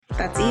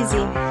That's easy.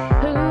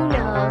 Who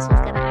knows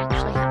what's going to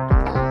actually happen?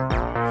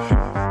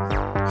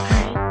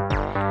 Alright.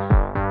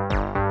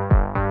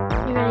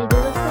 You ready to do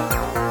this thing?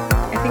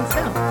 I think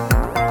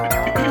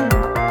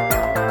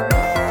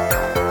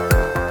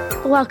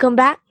so. Welcome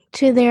back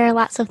to There Are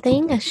Lots of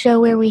Things, a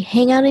show where we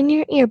hang out in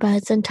your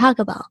earbuds and talk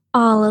about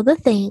all of the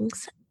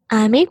things.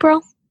 I'm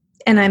April.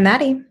 And I'm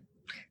Maddie.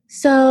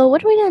 So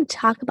what are we going to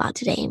talk about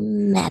today,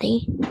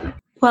 Maddie?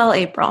 Well,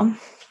 April,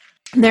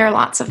 there are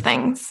lots of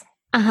things.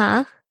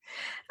 Uh-huh.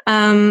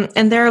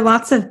 And there are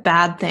lots of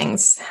bad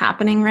things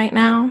happening right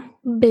now.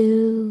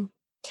 Boo.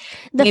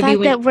 The Maybe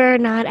fact that we're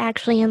not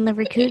actually in the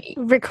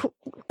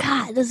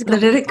God, this is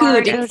going the to be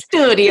hard.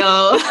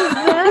 studio.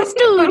 The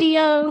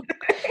studio.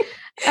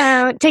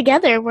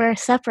 Together, we're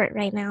separate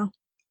right now.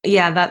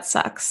 Yeah, that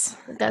sucks.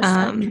 It does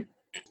suck.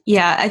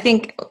 Yeah, I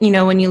think,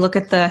 when you look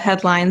at the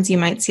headlines, you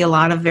might see a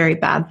lot of very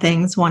bad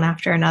things, one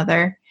after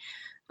another.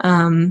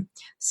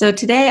 So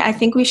today, I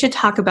think we should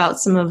talk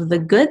about some of the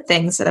good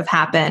things that have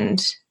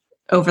happened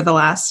over the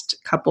last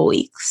couple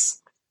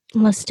weeks.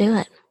 Let's do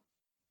it.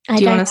 I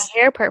Do you dyed wanna my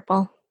hair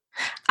purple.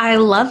 I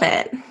love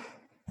it.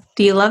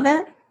 Do you love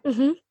it?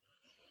 Mm-hmm.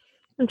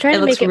 I'm trying It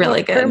to looks make it really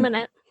more good.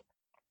 permanent.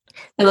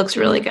 It looks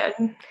really good.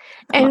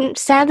 And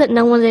sad that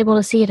no one's able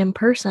to see it in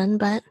person,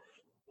 but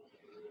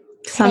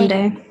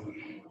Someday.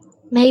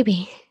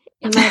 maybe.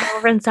 It might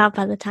all rinse out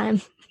by the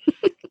time.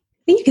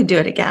 You could do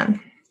it again.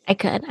 I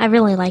could. I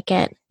really like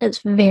it.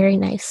 It's very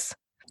nice.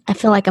 I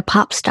feel like a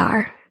pop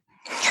star.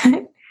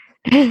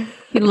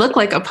 You look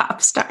like a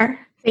pop star.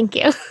 Thank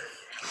you.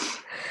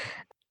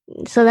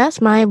 So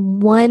that's my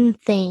one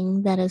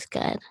thing that is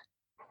good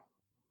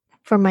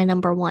for my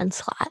number one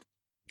slot.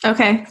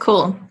 Okay,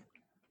 cool.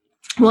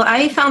 Well,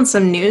 I found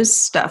some news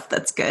stuff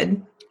that's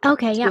good.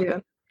 Okay,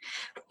 yeah.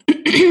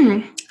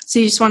 Too. So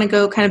you just want to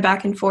go kind of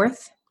back and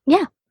forth?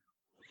 Yeah.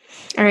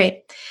 All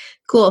right,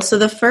 cool. So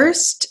the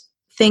first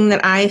thing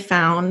that I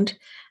found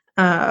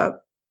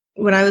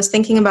when I was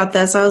thinking about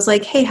this, I was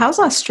like, hey, how's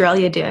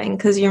Australia doing?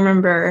 Because you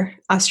remember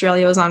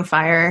Australia was on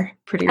fire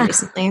pretty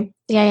recently.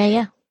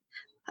 Yeah.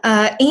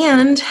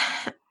 And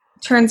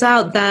turns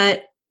out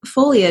that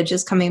foliage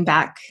is coming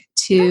back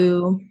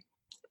to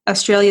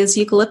Australia's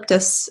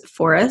eucalyptus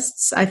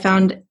forests. I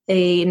found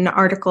an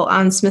article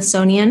on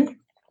Smithsonian,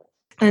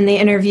 and they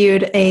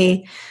interviewed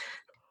a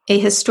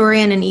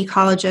historian and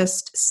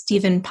ecologist,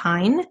 Stephen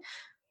Pine,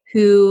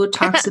 who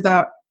talks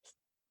about...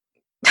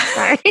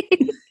 Sorry.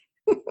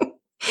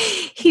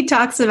 He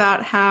talks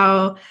about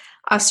how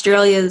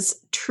Australia's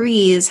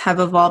trees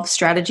have evolved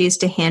strategies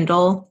to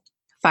handle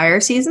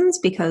fire seasons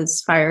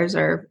because fires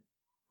are,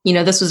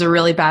 this was a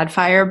really bad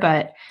fire,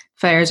 but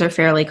fires are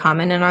fairly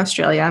common in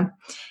Australia.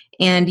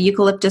 And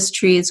eucalyptus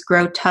trees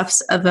grow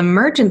tufts of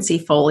emergency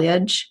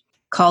foliage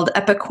called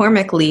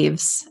epicormic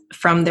leaves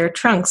from their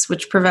trunks,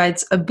 which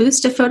provides a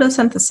boost of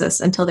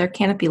photosynthesis until their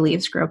canopy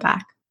leaves grow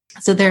back.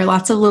 So there are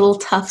lots of little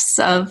tufts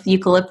of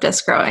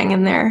eucalyptus growing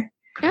in their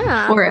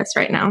forest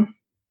right now.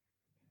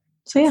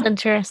 So yeah. That's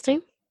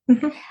interesting.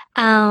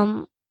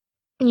 Mm-hmm.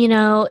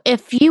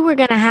 If you were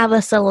going to have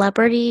a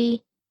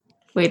celebrity...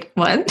 Wait,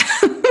 what?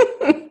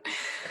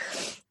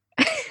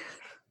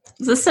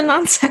 Is this a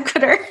non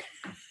sequitur?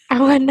 I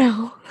want to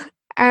know.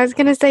 I was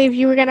going to say, if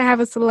you were going to have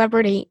a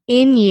celebrity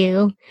in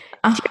you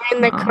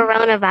during the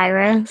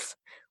coronavirus,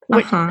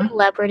 which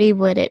celebrity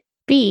would it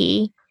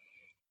be?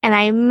 And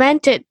I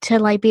meant it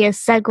to be a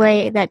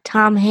segue that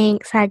Tom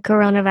Hanks had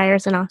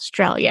coronavirus in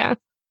Australia.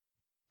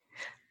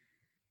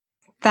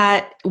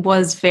 That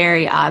was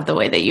very odd the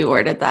way that you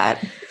worded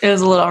that. It was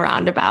a little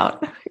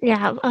roundabout.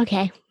 Yeah,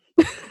 okay.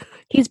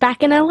 He's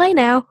back in LA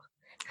now.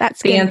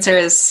 That's the good. answer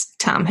is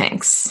Tom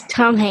Hanks.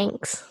 Tom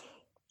Hanks.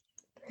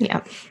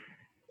 Yeah.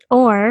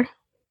 Or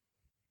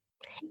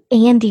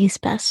Andy's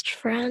best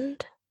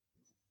friend.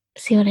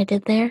 See what I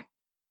did there?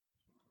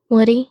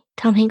 Woody.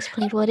 Tom Hanks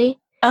played Woody.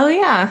 Oh,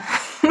 yeah.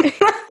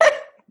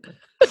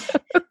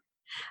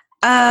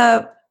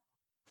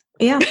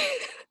 Yeah.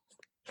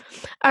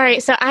 All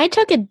right, so I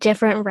took a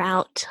different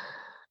route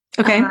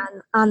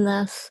on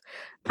this.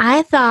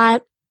 I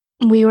thought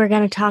we were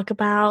going to talk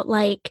about,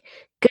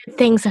 good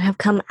things that have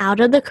come out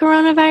of the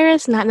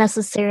coronavirus, not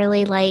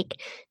necessarily,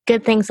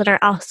 good things that are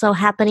also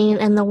happening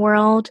in the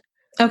world.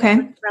 Okay.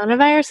 The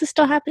coronavirus is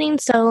still happening,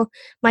 so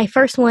my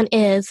first one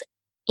is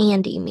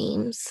Andy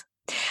memes.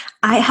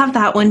 I have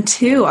that one,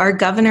 too. Our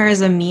governor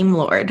is a meme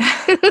lord.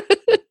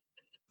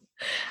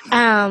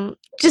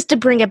 Just to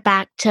bring it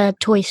back to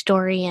Toy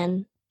Story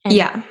and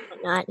yeah.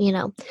 Not,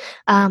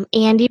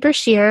 Andy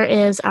Beshear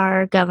is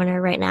our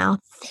governor right now.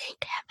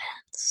 Thank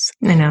heavens.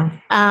 I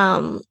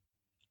know.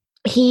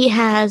 He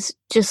has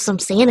just some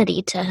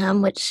sanity to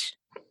him, which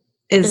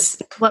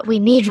is what we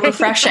need.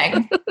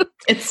 Refreshing.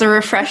 It's a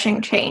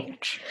refreshing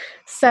change.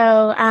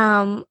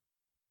 So,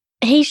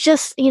 he's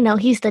just,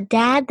 he's the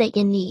dad that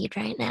you need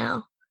right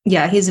now.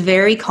 Yeah, he's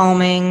very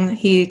calming.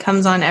 He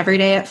comes on every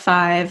day at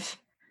 5.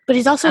 But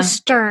he's also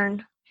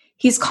stern.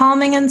 He's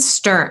calming and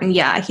stern.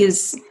 Yeah,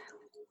 he's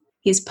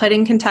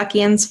putting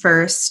Kentuckians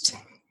first.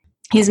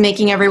 He's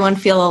making everyone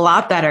feel a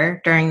lot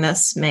better during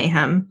this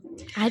mayhem.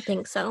 I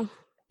think so.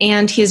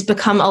 And he's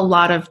become a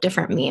lot of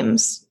different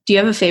memes. Do you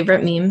have a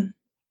favorite meme?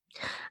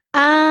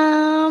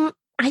 I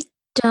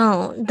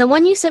don't. The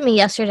one you sent me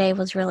yesterday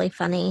was really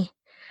funny.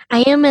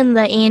 I am in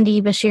the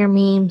Andy Bashir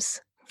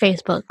memes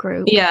Facebook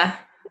group. Yeah.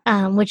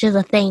 Which is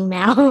a thing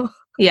now.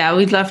 Yeah,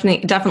 we'd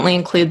definitely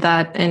include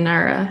that in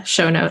our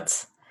show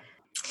notes.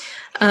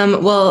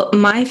 Well,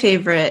 my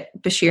favorite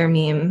Bashir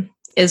meme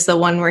is the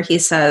one where he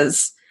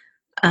says,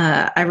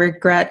 I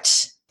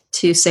regret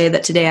to say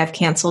that today I've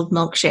canceled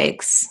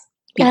milkshakes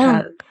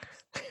because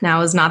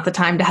now is not the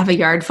time to have a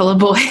yard full of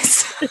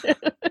boys.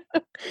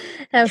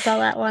 I saw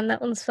that one.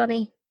 That one's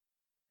funny.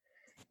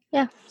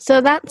 Yeah.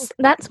 So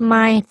that's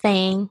my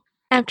thing.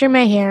 After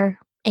my hair,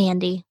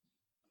 Andy.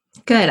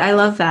 Good. I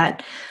love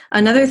that.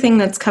 Another thing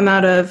that's come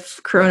out of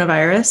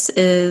coronavirus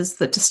is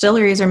that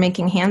distilleries are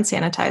making hand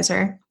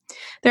sanitizer.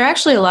 There are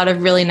actually a lot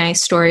of really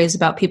nice stories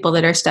about people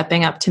that are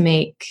stepping up to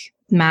make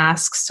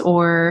masks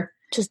or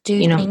just do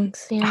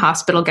things,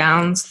 hospital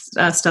gowns,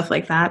 stuff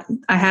like that.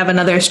 I have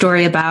another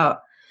story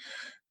about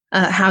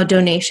how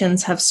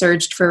donations have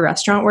surged for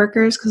restaurant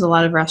workers because a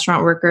lot of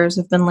restaurant workers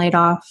have been laid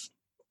off.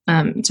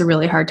 It's a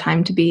really hard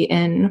time to be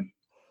in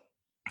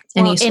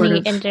any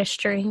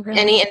industry, really.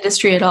 Any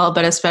industry at all,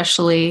 but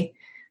especially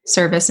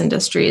service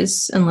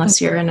industries,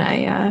 unless you're in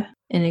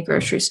a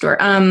grocery store.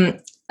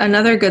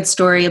 Another good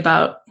story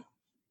about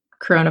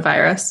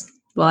coronavirus.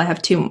 Well, I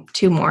have two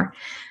more.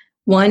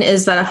 One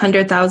is that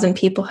 100,000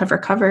 people have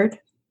recovered.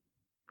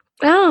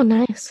 Oh,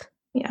 nice.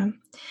 Yeah.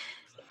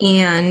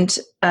 And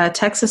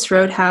Texas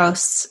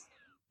Roadhouse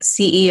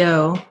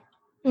CEO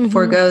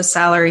forgoes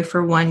salary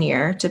for 1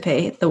 year to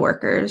pay the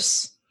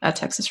workers at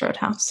Texas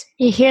Roadhouse.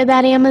 You hear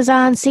that,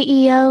 Amazon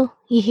CEO?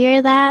 You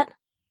hear that?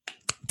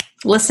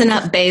 Listen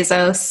up,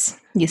 Bezos,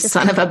 you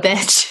son of a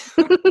bitch.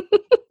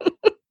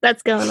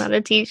 That's going on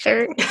a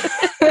t-shirt.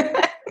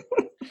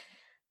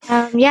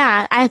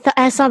 Yeah,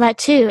 I saw that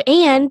too.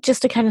 And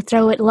just to kind of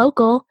throw it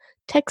local,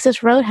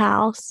 Texas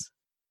Roadhouse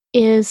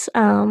is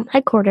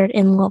headquartered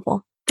in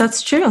Louisville.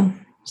 That's true.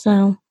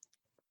 So,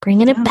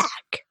 bringing it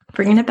back.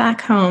 Bringing it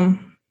back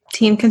home.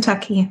 Team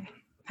Kentucky.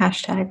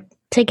 Hashtag.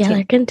 Together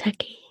Team.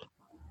 Kentucky.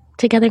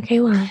 Together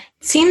KY.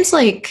 Seems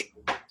like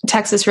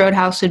Texas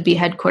Roadhouse would be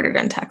headquartered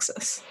in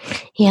Texas.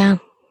 Yeah,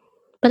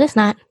 but it's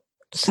not.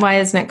 Why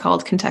isn't it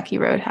called Kentucky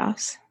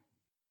Roadhouse?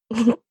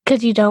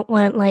 Because you don't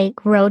want, like,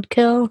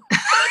 roadkill.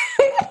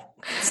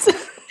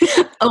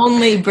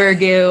 Only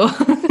burgoo.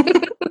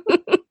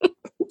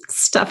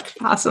 Stuffed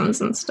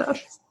possums and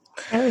stuff.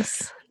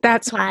 Yes,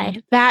 that's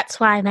why. That's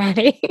why,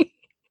 Maddie.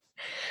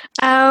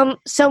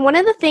 So one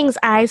of the things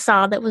I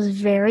saw that was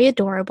very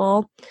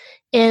adorable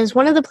is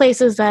one of the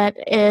places that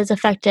is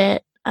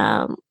affected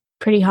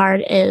pretty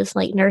hard is,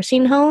 like,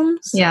 nursing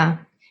homes. Yeah.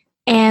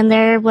 And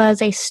there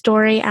was a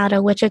story out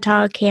of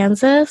Wichita,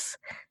 Kansas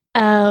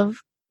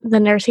of the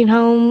nursing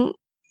home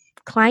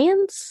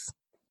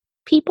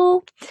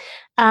people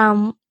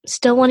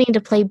still wanting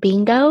to play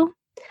bingo.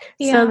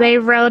 Yeah. So they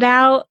wrote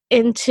out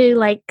into,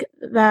 like,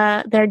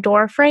 their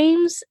door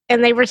frames,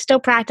 and they were still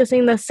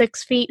practicing the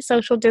 6 feet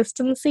social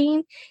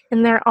distancing,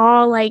 and they're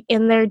all, like,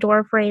 in their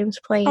door frames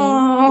playing.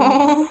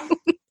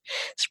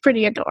 It's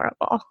pretty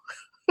adorable.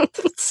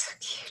 That's so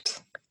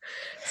cute.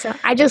 So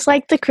I just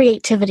like the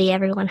creativity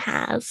everyone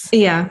has.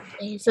 Yeah.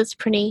 It's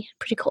pretty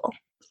cool.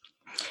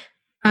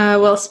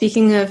 Well,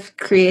 speaking of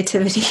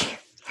creativity,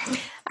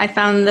 I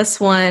found this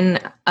one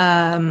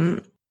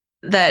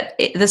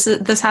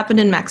this happened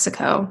in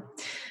Mexico.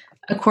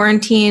 A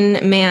quarantine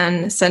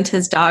man sent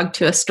his dog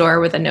to a store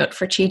with a note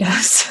for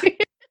Cheetos.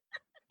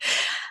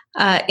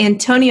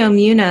 Antonio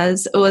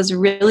Muniz was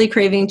really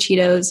craving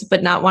Cheetos,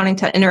 but not wanting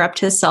to interrupt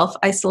his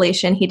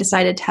self-isolation. He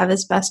decided to have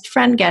his best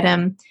friend get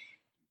him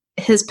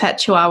his pet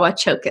chihuahua,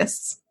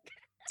 Chocus.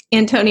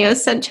 Antonio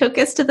sent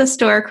Chocus to the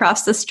store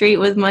across the street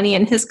with money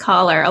in his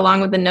collar, along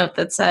with a note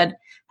that said,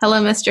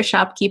 "Hello, Mr.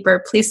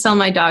 Shopkeeper. Please sell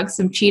my dog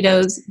some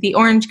Cheetos, the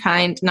orange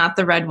kind, not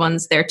the red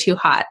ones. They're too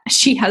hot.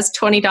 She has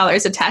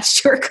 $20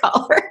 attached to her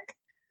collar."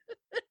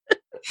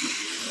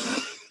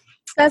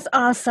 That's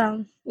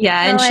awesome.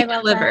 Yeah, and she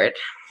delivered.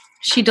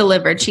 She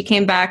delivered. She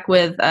came back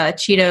with a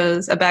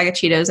bag of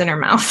Cheetos in her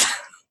mouth.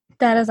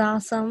 That is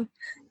awesome.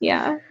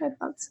 Yeah, I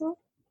thought so.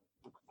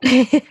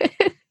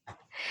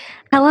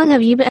 How long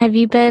have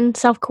you been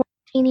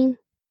self-quarantining?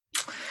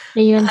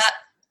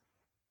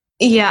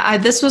 Yeah,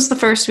 this was the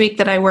first week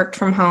that I worked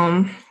from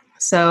home,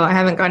 so I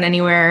haven't gone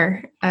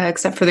anywhere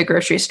except for the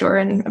grocery store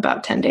in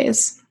about 10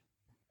 days.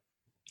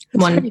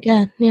 That's pretty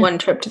good. Yeah. One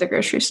trip to the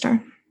grocery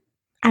store.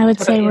 I would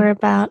say we're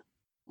about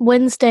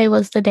Wednesday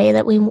was the day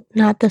that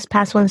not this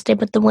past Wednesday,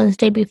 but the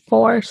Wednesday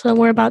before, so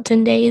we're about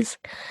 10 days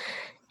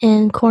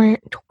in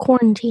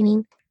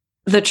quarantining.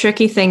 The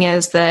tricky thing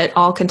is that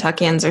all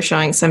Kentuckians are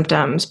showing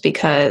symptoms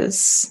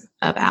because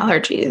of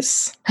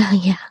allergies.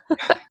 Yeah.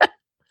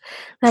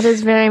 That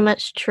is very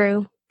much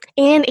true.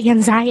 And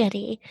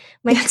anxiety.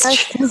 My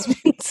chest has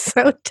been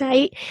so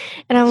tight.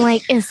 And I'm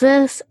like, is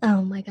this,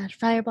 oh my gosh,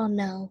 Fireball,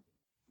 no.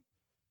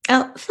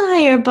 Oh,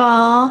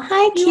 Fireball.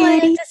 Hi, You kitty.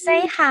 wanted to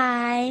say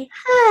hi.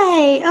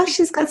 Hi. Oh,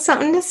 she's got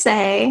something to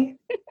say.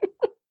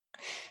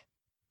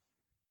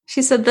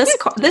 She said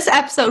this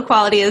episode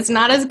quality is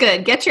not as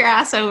good. Get your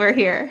ass over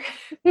here.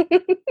 All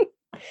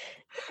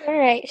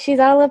right. She's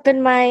all up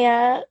in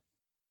my...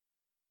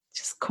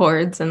 Just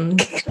cords and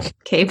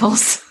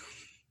cables.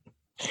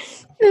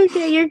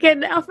 Okay, you're good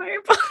now,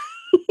 Fireball.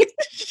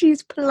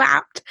 She's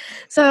plopped.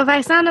 So if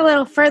I sound a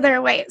little further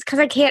away, it's because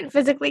I can't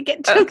physically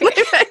get to my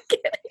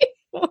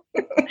anymore.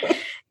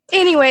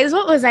 Anyways,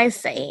 what was I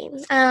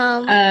saying?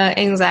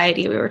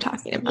 Anxiety we were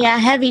talking about. Yeah,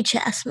 heavy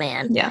chest,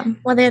 man. Yeah.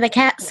 Whether the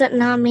cat's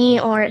sitting on me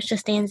or it's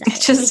just anxiety.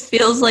 It just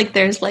feels like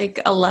there's like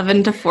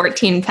 11 to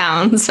 14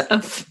 pounds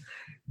of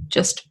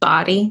just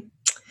body.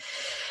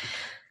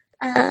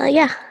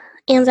 Yeah.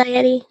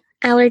 Anxiety,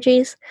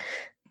 allergies,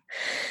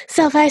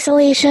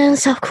 self-isolation,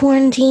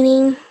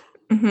 self-quarantining.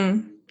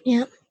 Mm-hmm.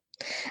 Yeah.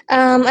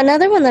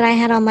 Another one that I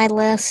had on my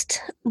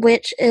list,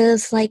 which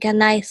is like a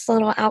nice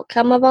little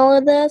outcome of all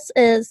of this,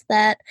 is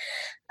that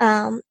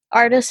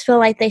artists feel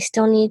like they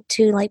still need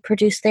to like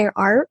produce their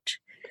art,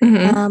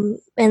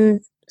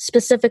 and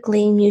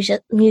specifically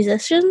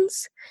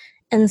musicians.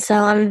 And so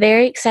I'm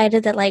very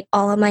excited that like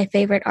all of my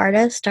favorite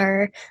artists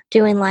are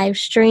doing live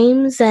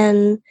streams,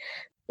 and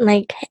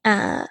like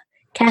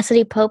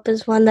Cassidy Pope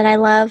is one that I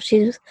love.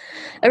 She's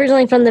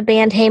originally from the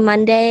band Hey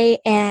Monday,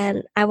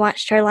 and I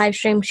watched her live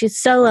stream. She's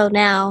solo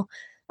now,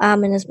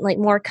 and is like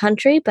more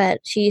country,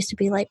 but she used to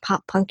be like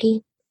pop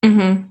punky.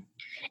 Mm-hmm.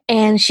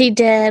 And she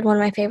did one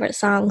of my favorite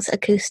songs,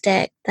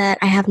 acoustic, that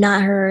I have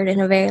not heard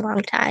in a very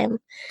long time.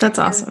 That's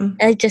awesome.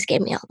 And it just gave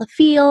me all the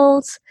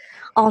feels.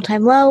 All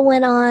Time Low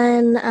went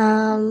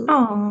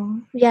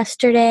on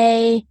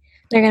yesterday.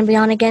 They're going to be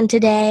on again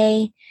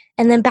today.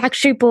 And then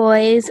Backstreet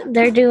Boys,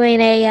 they're doing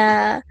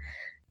a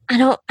I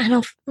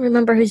don't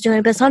remember who's doing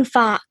it, but it's on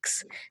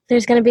Fox.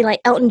 There's going to be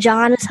like Elton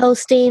John is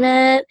hosting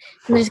it,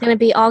 and there's going to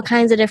be all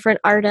kinds of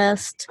different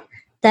artists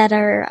that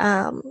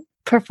are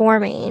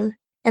performing.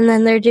 And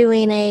then they're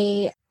doing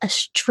a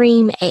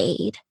stream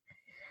aid.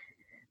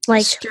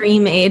 Like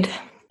Stream Aid.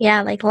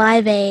 Yeah, like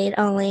Live Aid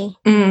only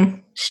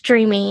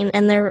streaming,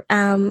 and they're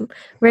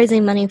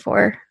raising money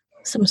for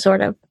some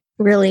sort of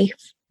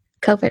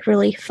COVID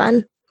relief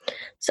fund.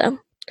 So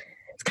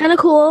it's kind of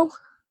cool.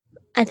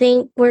 I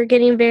think we're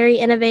getting very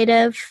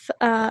innovative.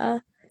 Yeah.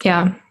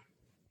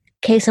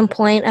 Case in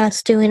point,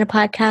 us doing a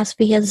podcast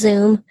via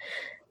Zoom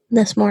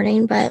this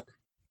morning, but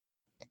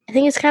I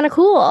think it's kind of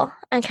cool.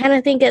 I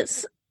think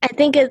it's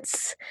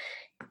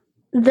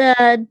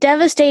the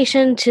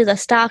devastation to the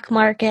stock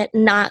market,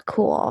 not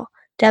cool.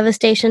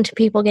 Devastation to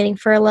people getting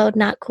furloughed,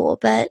 not cool.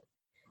 But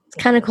it's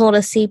kind of cool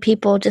to see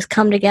people just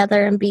come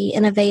together and be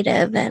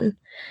innovative and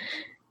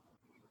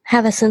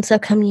have a sense of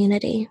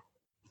community.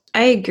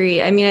 I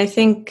agree. I mean, I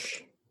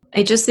think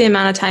just the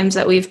amount of times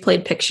that we've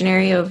played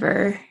Pictionary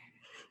over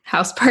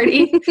House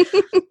Party.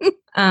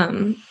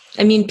 I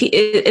mean,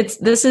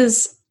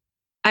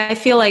 I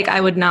feel like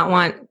I would not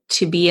want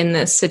to be in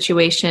this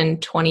situation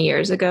 20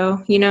 years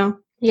ago, you know?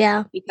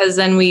 Yeah. Because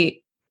then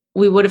we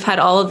would have had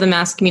all of the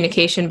mass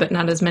communication, but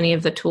not as many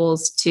of the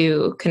tools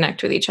to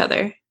connect with each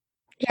other.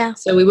 Yeah.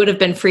 So we would have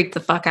been freaked the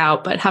fuck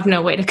out, but have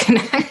no way to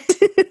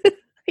connect.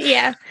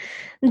 Yeah.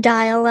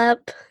 Dial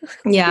up.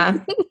 Yeah.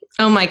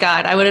 Oh my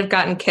God. I would have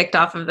gotten kicked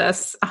off of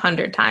this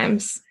 100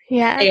 times.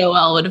 Yeah.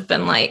 AOL would have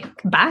been like,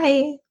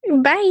 bye.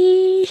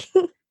 Bye.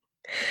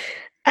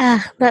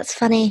 That's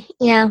funny.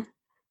 Yeah.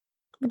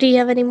 Do you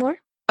have any more?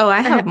 Oh,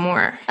 I have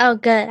more. Oh,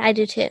 good. I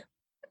do too.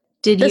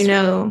 You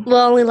know? Will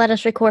only let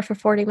us record for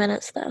 40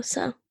 minutes though,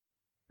 so.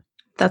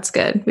 That's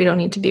good. We don't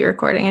need to be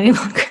recording any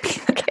longer.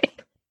 Okay.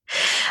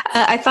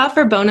 I thought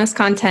for bonus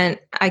content,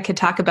 I could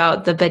talk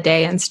about the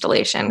bidet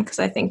installation because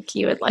I think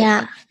you would like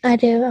that. Yeah, I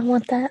do. I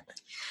want that.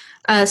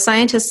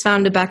 Scientists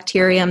found a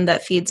bacterium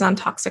that feeds on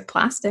toxic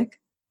plastic.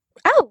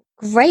 Oh,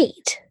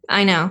 great.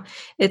 I know.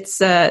 It's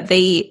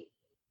they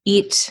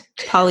eat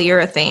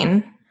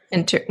polyurethane,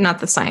 not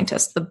the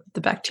scientists, the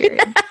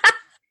bacteria.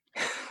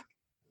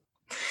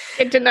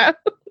 Good to know.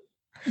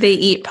 They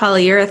eat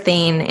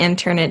polyurethane and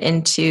turn it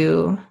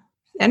into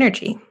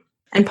energy.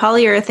 And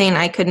polyurethane,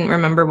 I couldn't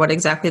remember what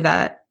exactly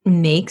that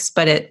makes,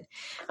 but it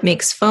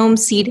makes foam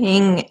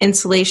seating,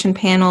 insulation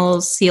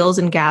panels, seals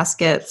and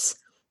gaskets,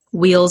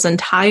 wheels and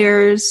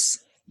tires,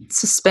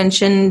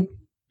 suspension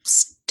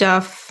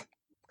stuff,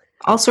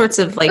 all sorts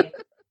of like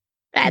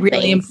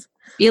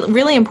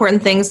really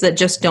important things that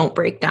just don't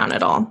break down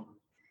at all.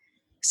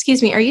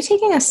 Excuse me, are you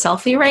taking a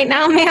selfie right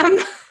now, ma'am?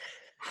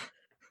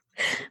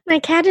 My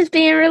cat is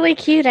being really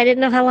cute. I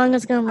didn't know how long it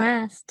was going to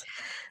last.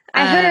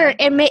 I heard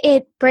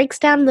it breaks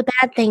down the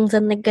bad things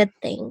and the good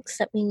things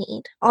that we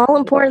need. All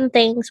important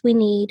things we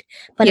need,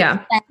 but it's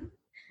bad,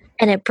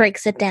 and it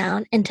breaks it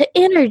down into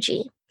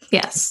energy.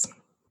 Yes.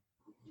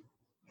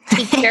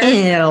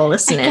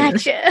 Listening. I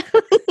gotcha.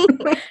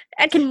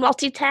 I can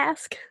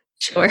multitask.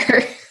 Sure.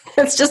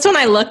 It's just when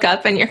I look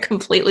up and you're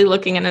completely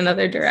looking in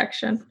another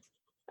direction.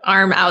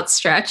 Arm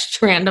outstretched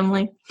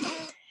randomly.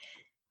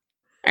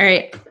 All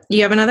right.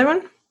 You have another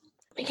one?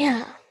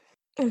 Yeah,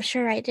 I'm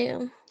sure I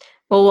do.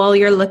 Well, while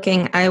you're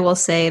looking, I will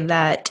say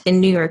that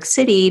in New York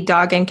City,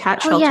 dog and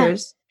cat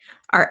shelters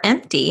are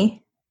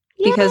empty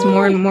because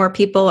more and more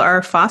people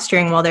are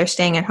fostering while they're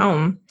staying at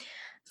home.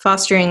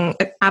 Fostering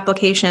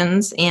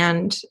applications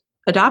and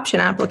adoption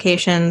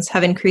applications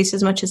have increased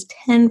as much as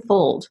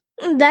tenfold.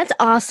 That's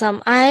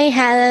awesome.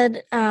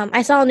 I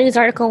saw a news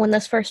article when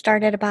this first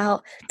started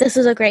about this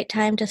is a great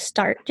time to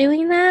start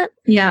doing that.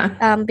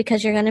 Yeah.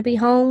 Because you're going to be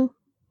home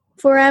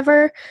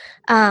forever.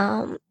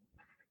 And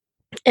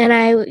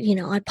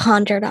I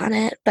pondered on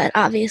it, but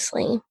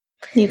obviously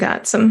you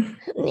got some.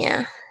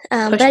 Yeah.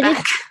 But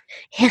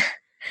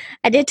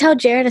I did tell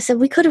Jared, I said,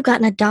 we could have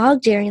gotten a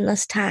dog during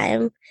this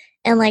time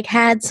and like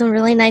had some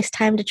really nice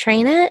time to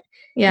train it.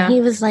 Yeah. And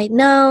he was like,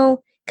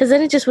 no, because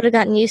then it just would have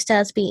gotten used to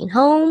us being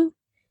home.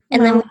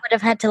 And then we would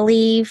have had to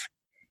leave,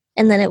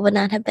 and then it would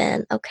not have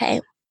been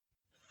okay.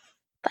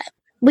 But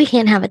we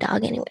can't have a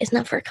dog anyways,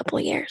 not for a couple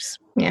of years.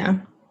 Yeah.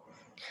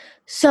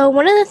 So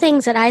one of the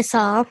things that I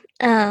saw,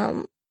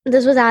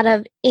 this was out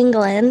of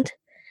England,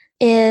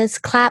 is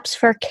claps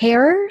for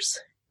carers.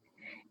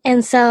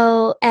 And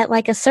so at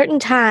like a certain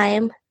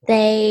time,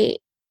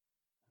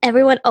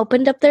 everyone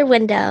opened up their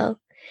window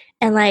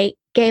and like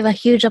gave a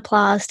huge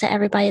applause to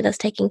everybody that's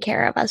taking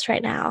care of us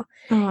right now.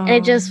 Aww. And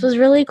it just was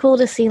really cool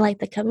to see like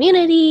the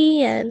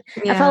community. And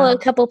I follow a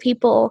couple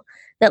people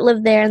that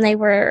live there and they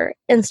were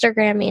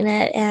Instagramming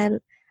it. And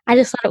I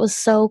just thought it was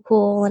so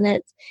cool.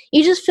 And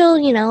you just feel,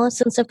 a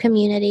sense of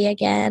community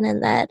again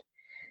and that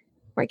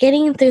we're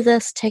getting through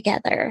this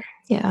together.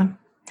 Yeah.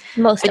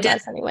 Most of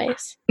us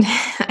anyways.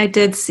 I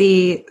did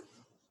see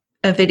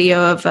a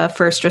video of a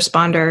first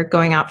responder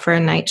going out for a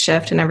night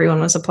shift and everyone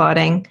was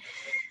applauding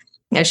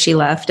as she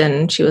left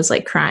and she was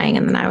like crying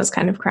and then I was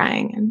kind of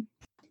crying. And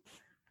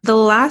the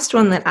last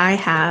one that I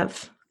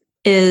have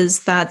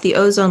is that the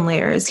ozone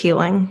layer is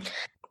healing.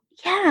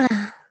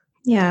 Yeah.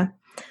 Yeah.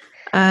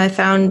 I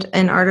found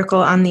an article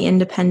on The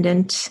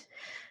Independent.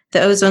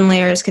 The ozone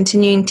layer is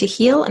continuing to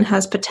heal and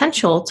has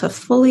potential to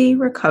fully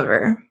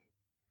recover.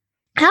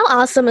 How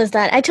awesome is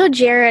that? I told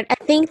Jared, I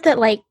think that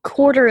like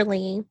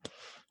quarterly,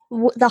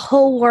 the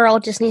whole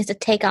world just needs to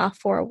take off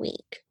for a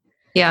week.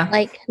 Yeah.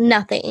 Like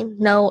nothing.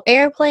 No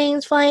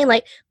airplanes flying.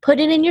 Like put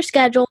it in your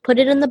schedule, put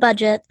it in the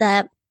budget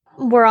that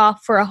we're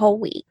off for a whole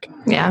week.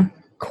 Yeah.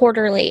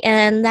 Quarterly.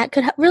 And that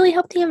could really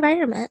help the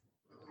environment.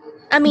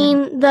 I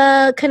mean,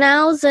 the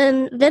canals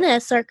in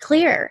Venice are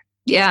clear.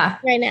 Yeah.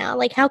 Right now.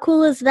 Like how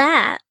cool is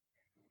that?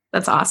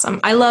 That's awesome.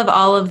 I love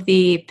all of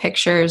the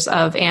pictures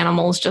of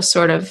animals just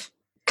sort of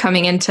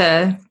coming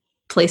into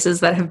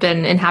places that have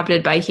been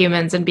inhabited by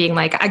humans and being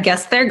like, I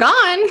guess they're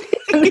gone.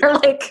 And they're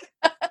like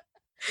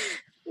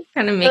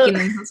kind of making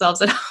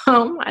themselves at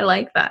home. I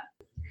like that.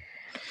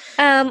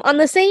 On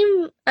the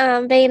same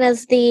vein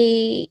as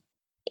the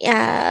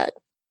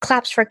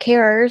claps for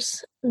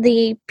carers,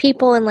 the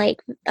people in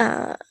like,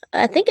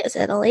 I think it's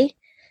Italy,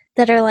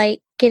 that are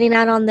like getting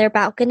out on their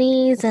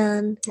balconies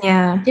and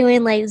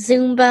doing like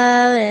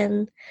Zumba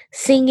and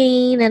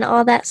singing and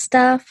all that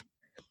stuff,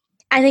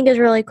 I think is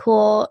really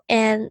cool.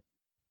 And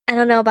I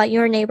don't know about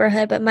your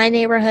neighborhood, but my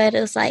neighborhood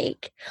is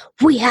like,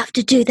 we have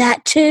to do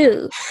that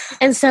too.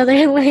 And so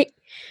they're like,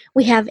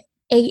 we have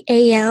 8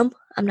 a.m.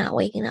 I'm not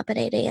waking up at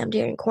 8 a.m.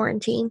 during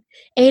quarantine.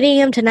 8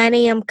 a.m. to 9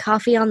 a.m.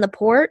 coffee on the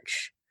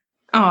porch.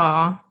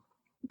 Aw.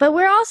 But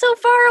we're all so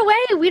far away.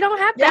 We don't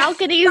have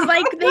balconies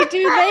like they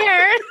do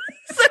there.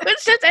 So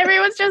it's just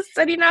everyone's just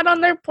sitting out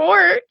on their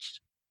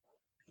porch.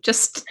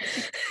 Just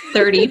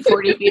 30,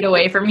 40 feet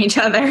away from each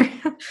other.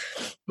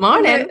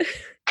 Morning.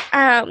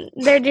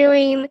 They're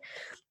doing...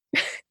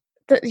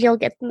 You'll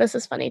get... This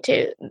is funny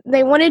too.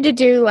 They wanted to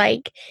do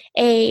like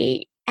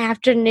a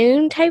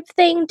afternoon type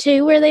thing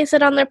too, where they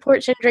sit on their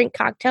porch and drink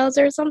cocktails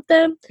or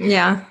something.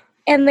 Yeah.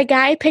 And the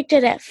guy picked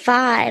it at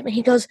 5, and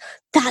he goes,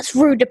 "That's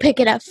rude to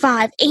pick it at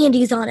 5.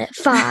 Andy's on at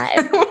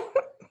 5."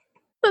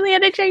 So they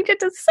had to change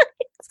it to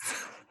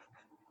 6.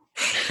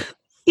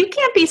 You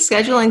can't be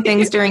scheduling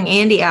things during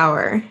Andy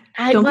hour.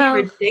 Don't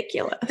be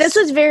ridiculous. This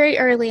was very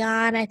early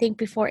on, I think,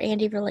 before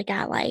Andy really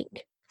got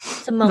like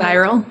some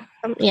viral.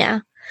 Yeah.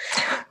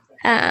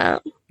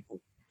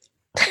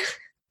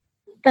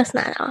 That's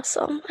not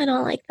awesome. I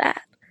don't like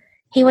that.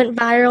 He went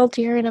viral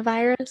during a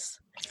virus.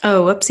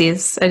 Oh,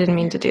 whoopsies. I didn't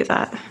mean to do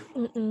that.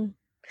 Mm-mm.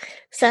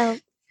 So,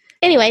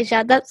 anyways,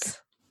 yeah,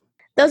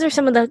 those are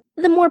some of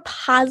the more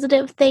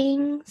positive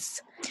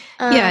things.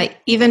 Yeah,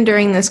 even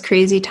during this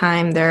crazy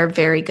time, there are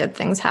very good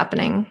things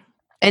happening.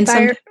 And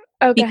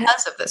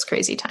because of this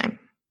crazy time.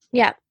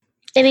 Yeah.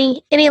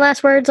 Any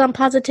last words on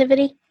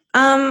positivity?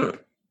 I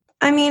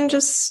mean,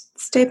 just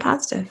stay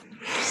positive.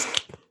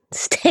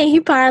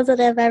 Stay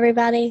positive,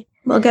 everybody.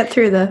 We'll get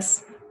through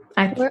this.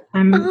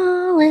 I'm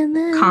all in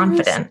this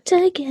confident.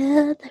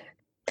 Together.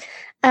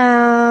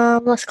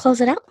 Let's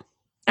close it out.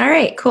 All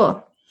right,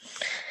 cool.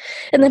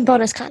 And then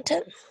bonus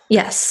content.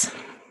 Yes.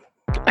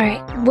 All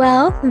right.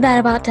 Well, that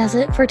about does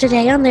it for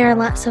today on There Are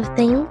Lots of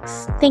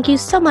Things. Thank you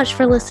so much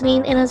for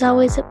listening. And as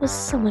always, it was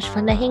so much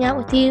fun to hang out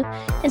with you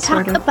and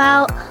talk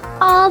about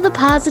all the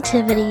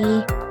positivity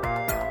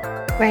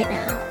right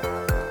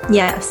now.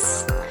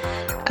 Yes.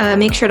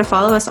 Make sure to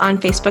follow us on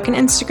Facebook and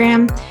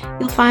Instagram.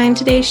 You'll find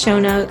today's show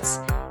notes.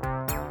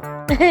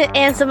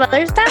 And some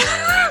other stuff?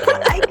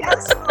 I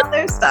guess some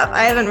other stuff.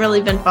 I haven't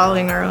really been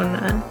following our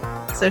own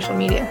social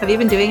media. Have you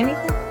been doing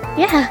anything?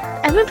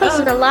 Yeah, I've been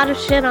posting a lot of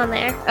shit on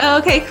there. Oh,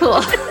 okay, cool.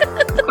 Of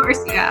course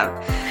you have.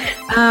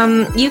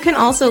 You can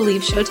also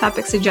leave show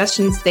topic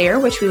suggestions there,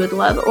 which we would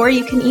love, or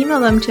you can email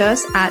them to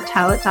us at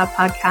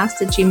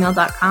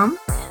talot.podcast@gmail.com.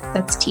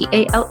 That's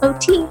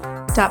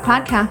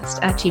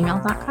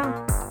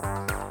TALOT.podcast@gmail.com.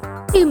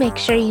 Do make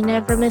sure you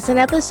never miss an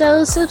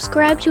episode.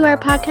 Subscribe to our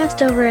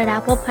podcast over at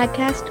Apple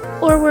Podcast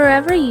or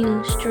wherever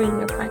you stream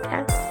your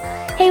podcast.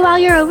 Hey, while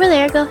you're over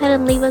there, go ahead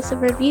and leave us a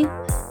review.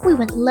 We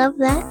would love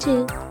that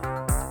too.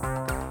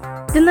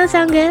 Didn't that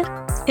sound good?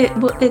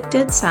 It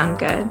did sound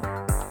good.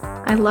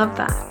 I love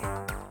that.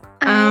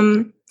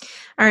 All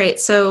right,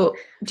 so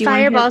do you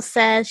Fireball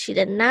says she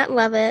did not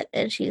love it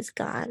and she's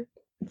gone.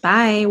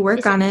 Bye.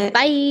 Work on it.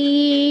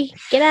 Bye.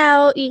 Get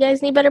out. You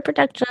guys need better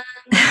protection.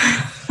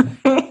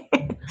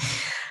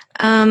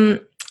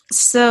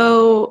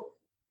 So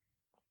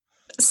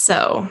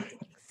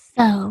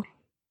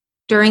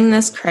during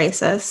this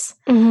crisis,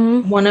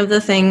 one of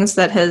the things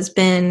that has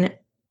been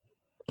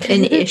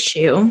an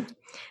issue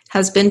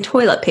has been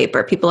toilet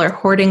paper. People are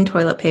hoarding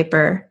toilet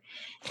paper.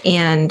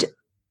 And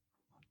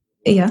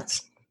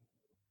yes.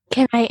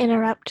 Can I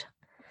interrupt?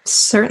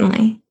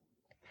 Certainly.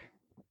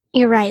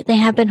 You're right. They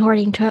have been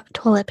hoarding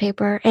toilet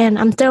paper. And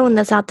I'm throwing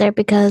this out there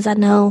because I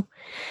know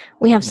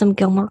we have some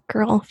Gilmore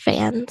Girl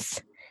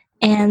fans.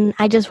 And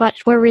we're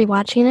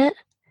rewatching it.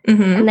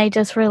 And they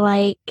just were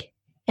like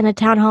in a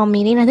town hall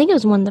meeting. I think it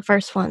was one of the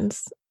first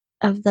ones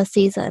of the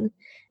season.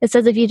 It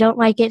says, if you don't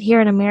like it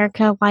here in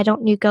America, why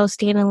don't you go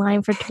stand in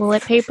line for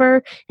toilet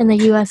paper in the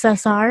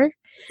USSR?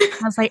 I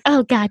was like,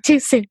 oh God, too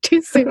soon.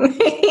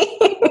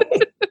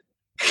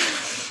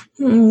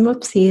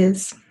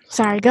 Whoopsies.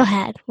 Sorry, go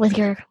ahead with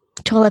your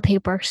toilet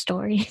paper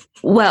story.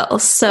 Well,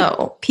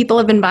 so people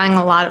have been buying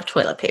a lot of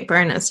toilet paper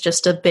and it's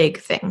just a big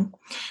thing.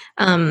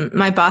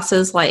 My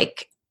bosses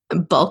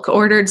bulk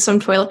ordered some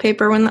toilet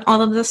paper when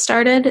all of this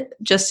started,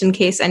 just in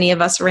case any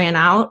of us ran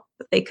out,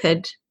 they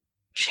could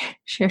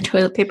share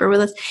toilet paper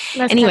with us.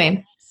 That's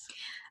anyway.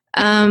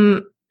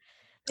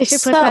 They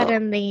should put that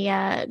in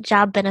the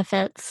job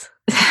benefits.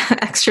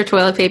 Extra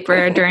toilet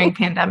paper during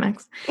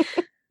pandemics.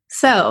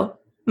 So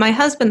my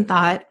husband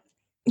thought,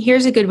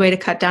 here's a good way to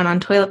cut down on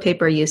toilet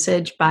paper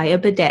usage: buy a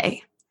bidet.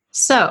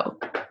 So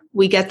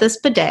we get this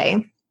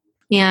bidet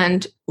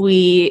and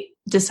we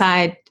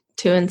decide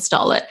to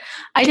install it.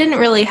 I didn't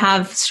really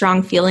have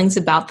strong feelings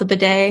about the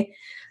bidet.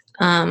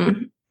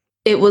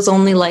 It was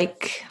only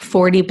like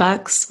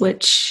 $40,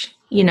 which,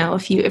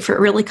 if it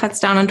really cuts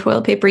down on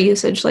toilet paper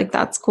usage,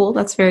 that's cool.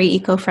 That's very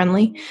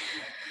eco-friendly.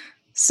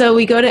 So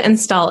we go to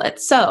install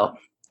it. So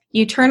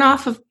you turn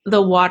off of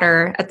the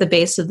water at the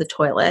base of the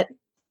toilet.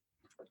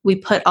 We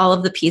put all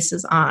of the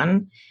pieces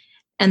on,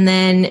 and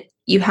then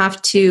you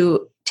have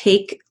to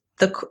take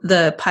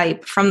the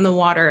pipe from the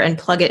water and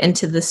plug it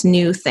into this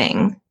new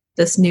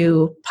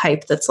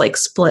pipe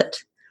that's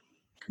split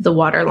the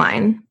water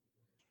line.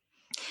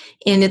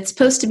 And it's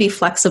supposed to be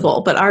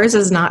flexible, but ours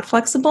is not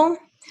flexible.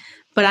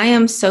 But I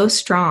am so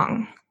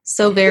strong,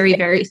 so very,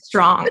 very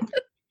strong,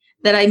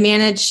 that I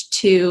managed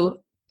to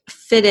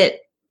fit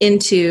it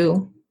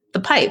into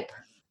the pipe.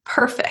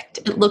 Perfect.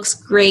 It looks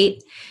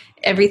great.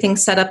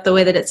 Everything's set up the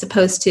way that it's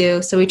supposed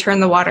to. So we turn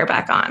the water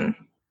back on.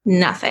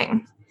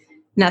 Nothing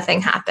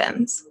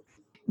happens.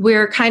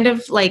 We're kind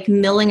of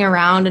milling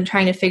around and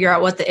trying to figure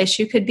out what the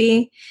issue could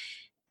be.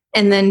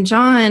 And then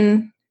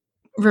John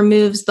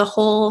removes the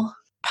whole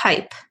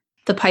pipe,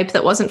 the pipe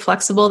that wasn't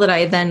flexible that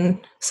I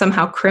then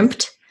somehow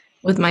crimped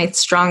with my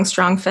strong,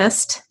 strong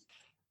fist.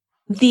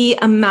 The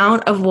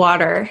amount of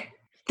water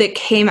that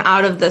came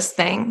out of this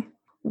thing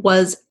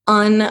was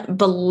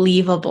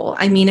unbelievable.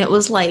 I mean, it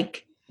was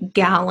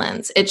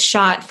gallons. It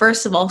shot,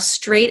 first of all,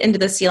 straight into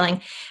the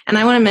ceiling. And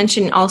I want to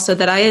mention also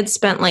that I had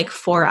spent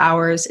 4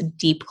 hours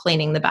deep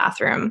cleaning the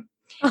bathroom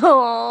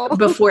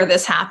before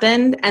this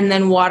happened. And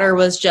then water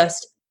was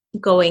just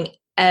going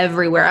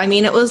everywhere. I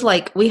mean, it was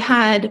we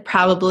had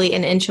probably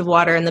an inch of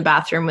water in the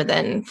bathroom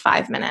within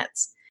 5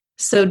 minutes.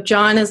 So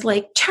John is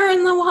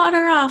turn the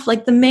water off,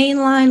 the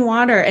mainline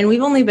water. And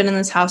we've only been in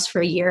this house for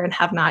a year and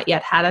have not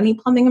yet had any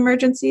plumbing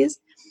emergencies.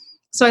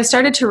 So I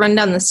started to run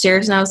down the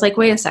stairs and I was like,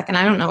 wait a second,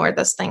 I don't know where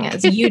this thing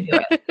is. You do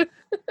it.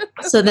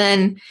 So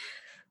then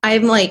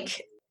I'm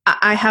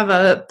I have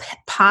a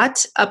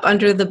pot up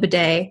under the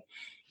bidet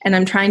and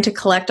I'm trying to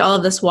collect all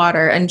of this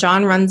water, and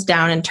John runs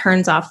down and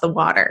turns off the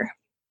water.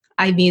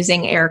 I'm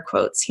using air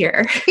quotes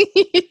here.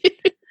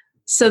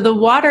 So the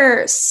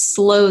water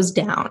slows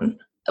down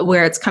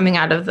where it's coming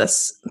out of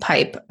this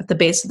pipe at the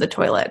base of the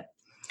toilet,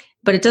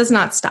 but it does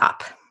not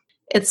stop.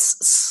 It's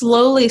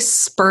slowly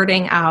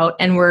spurting out,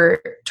 and we're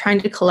trying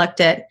to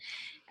collect it.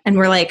 And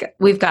we're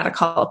we've got to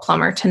call a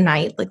plumber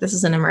tonight. This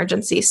is an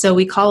emergency. So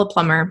we call a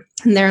plumber,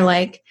 and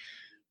they're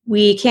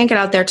we can't get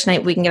out there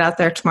tonight. We can get out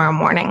there tomorrow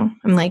morning.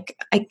 I'm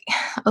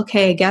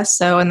okay, I guess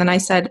so. And then I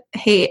said,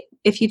 hey,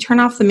 if you turn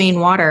off the main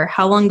water,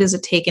 how long does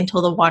it take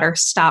until the water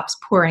stops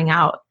pouring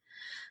out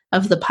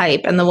of the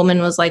pipe? And the woman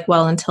was like,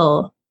 well,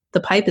 until the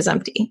pipe is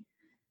empty.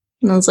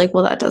 And I was like,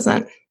 well, that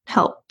doesn't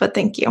help, but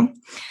thank you.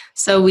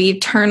 So we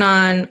turn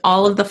on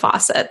all of the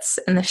faucets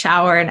in the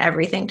shower and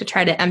everything to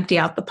try to empty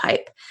out the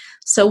pipe.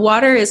 So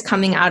water is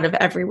coming out of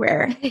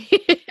everywhere.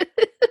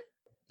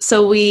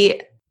 So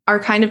we are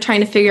kind of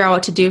trying to figure out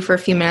what to do for a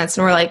few minutes.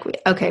 And we're like,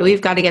 okay,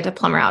 we've got to get a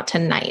plumber out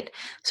tonight.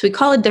 So we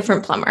call a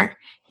different plumber.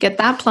 Get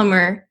that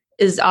plumber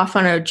is off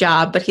on a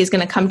job, but he's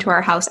going to come to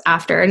our house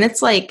after. And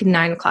it's like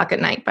 9 o'clock at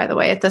night, by the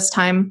way, at this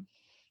time.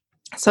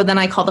 So then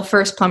I call the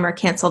first plumber,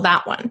 cancel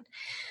that one.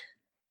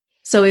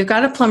 So we've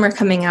got a plumber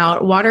coming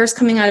out. Water is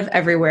coming out of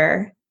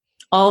everywhere.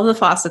 All of the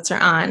faucets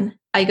are on.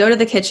 I go to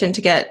the kitchen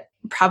to get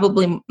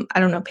probably,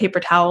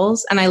 paper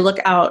towels. And I look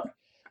out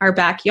our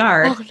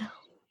backyard. Oh, no.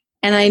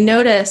 And I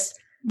notice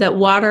that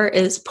water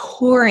is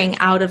pouring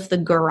out of the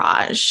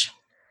garage.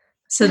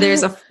 So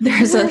there's a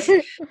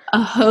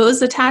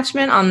hose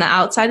attachment on the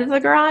outside of the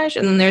garage,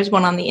 and then there's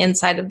one on the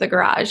inside of the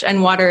garage.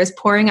 And water is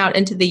pouring out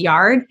into the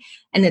yard,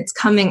 and it's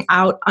coming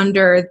out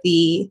under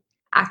the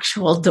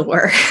actual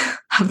door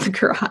of the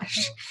garage.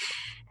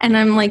 And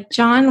I'm like,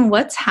 John,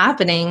 what's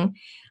happening?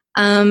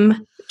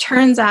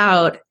 Turns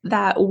out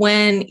that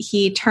when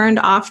he turned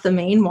off the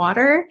main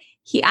water,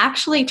 he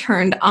actually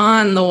turned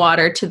on the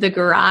water to the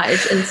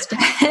garage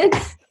instead.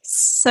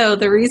 So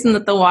the reason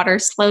that the water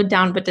slowed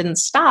down but didn't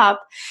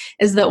stop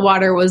is that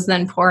water was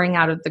then pouring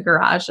out of the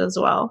garage as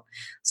well.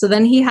 So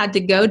then he had to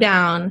go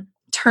down,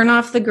 turn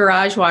off the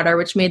garage water,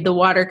 which made the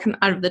water come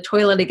out of the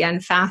toilet again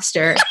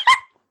faster.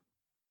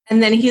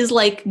 And then he's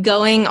like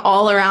going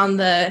all around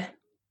the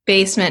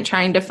basement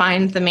trying to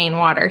find the main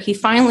water. He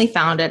finally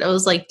found it. It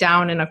was like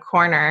down in a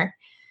corner,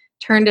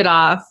 turned it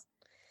off.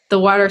 The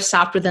water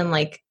stopped within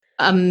like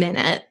a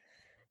minute,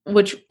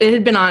 which it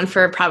had been on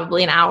for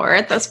probably an hour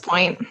at this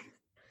point.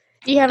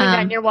 You haven't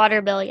gotten your water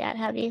bill yet,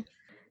 have you?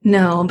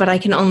 No, but I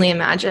can only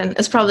imagine.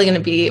 It's probably going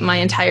to be my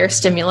entire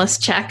stimulus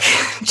check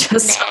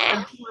just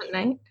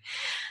one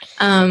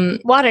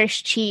night.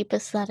 Water's cheap.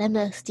 It's that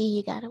MSD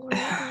you got to worry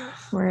about.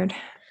 Word.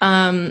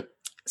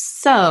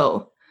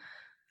 So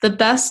the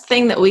best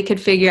thing that we could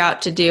figure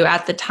out to do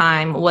at the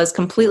time was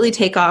completely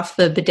take off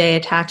the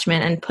bidet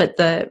attachment and put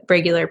the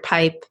regular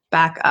pipe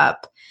back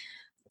up.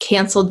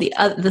 Canceled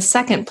the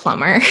second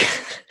plumber.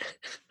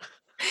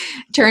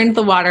 Turned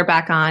the water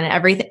back on.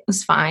 Everything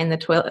was fine. The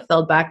toilet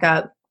filled back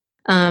up.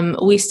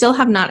 We still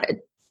have not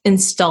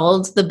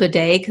installed the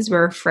bidet because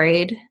we're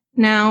afraid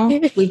now.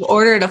 We've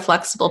ordered a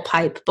flexible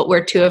pipe, but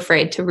we're too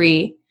afraid to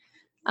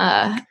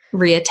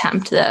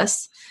reattempt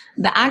this.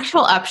 The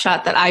actual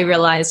upshot that I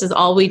realized is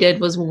all we did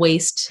was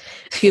waste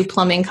 2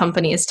 plumbing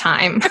companies'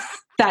 time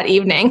that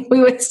evening.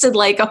 We wasted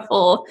like a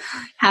full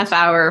half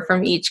hour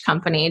from each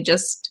company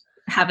just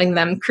having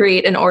them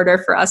create an order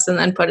for us and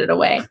then put it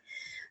away.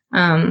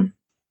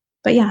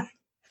 But yeah,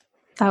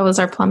 that was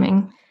our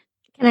plumbing.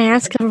 Can I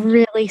ask a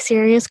really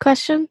serious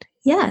question?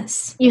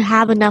 Yes. You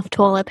have enough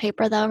toilet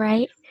paper though,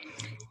 right?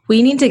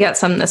 We need to get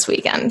some this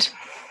weekend.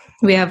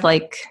 We have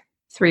like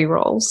 3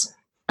 rolls.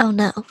 Oh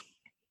no.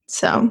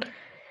 So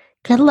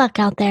good luck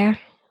out there.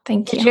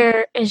 Thank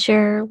you. Is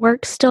your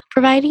work still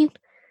providing?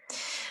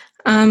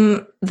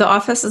 The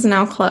office is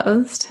now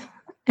closed,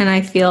 and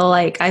I feel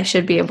like I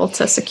should be able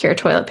to secure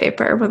toilet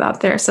paper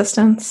without their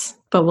assistance,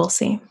 but we'll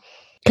see.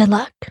 Good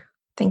luck.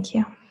 Thank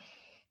you.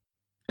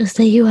 Is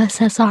the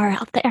USSR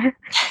out there?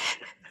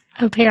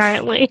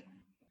 Apparently.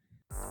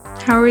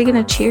 How are we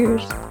going to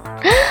cheers?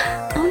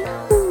 Oh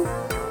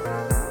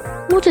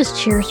no. We'll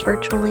just cheers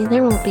virtually.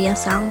 There won't be a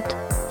sound.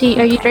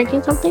 Are you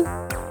drinking something?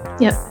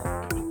 Yep.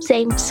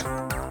 Same. All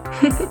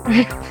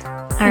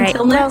right.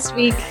 Until next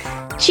week.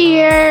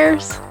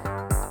 Cheers.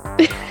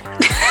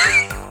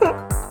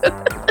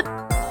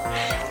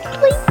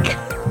 Clink.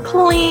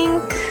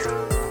 Clink.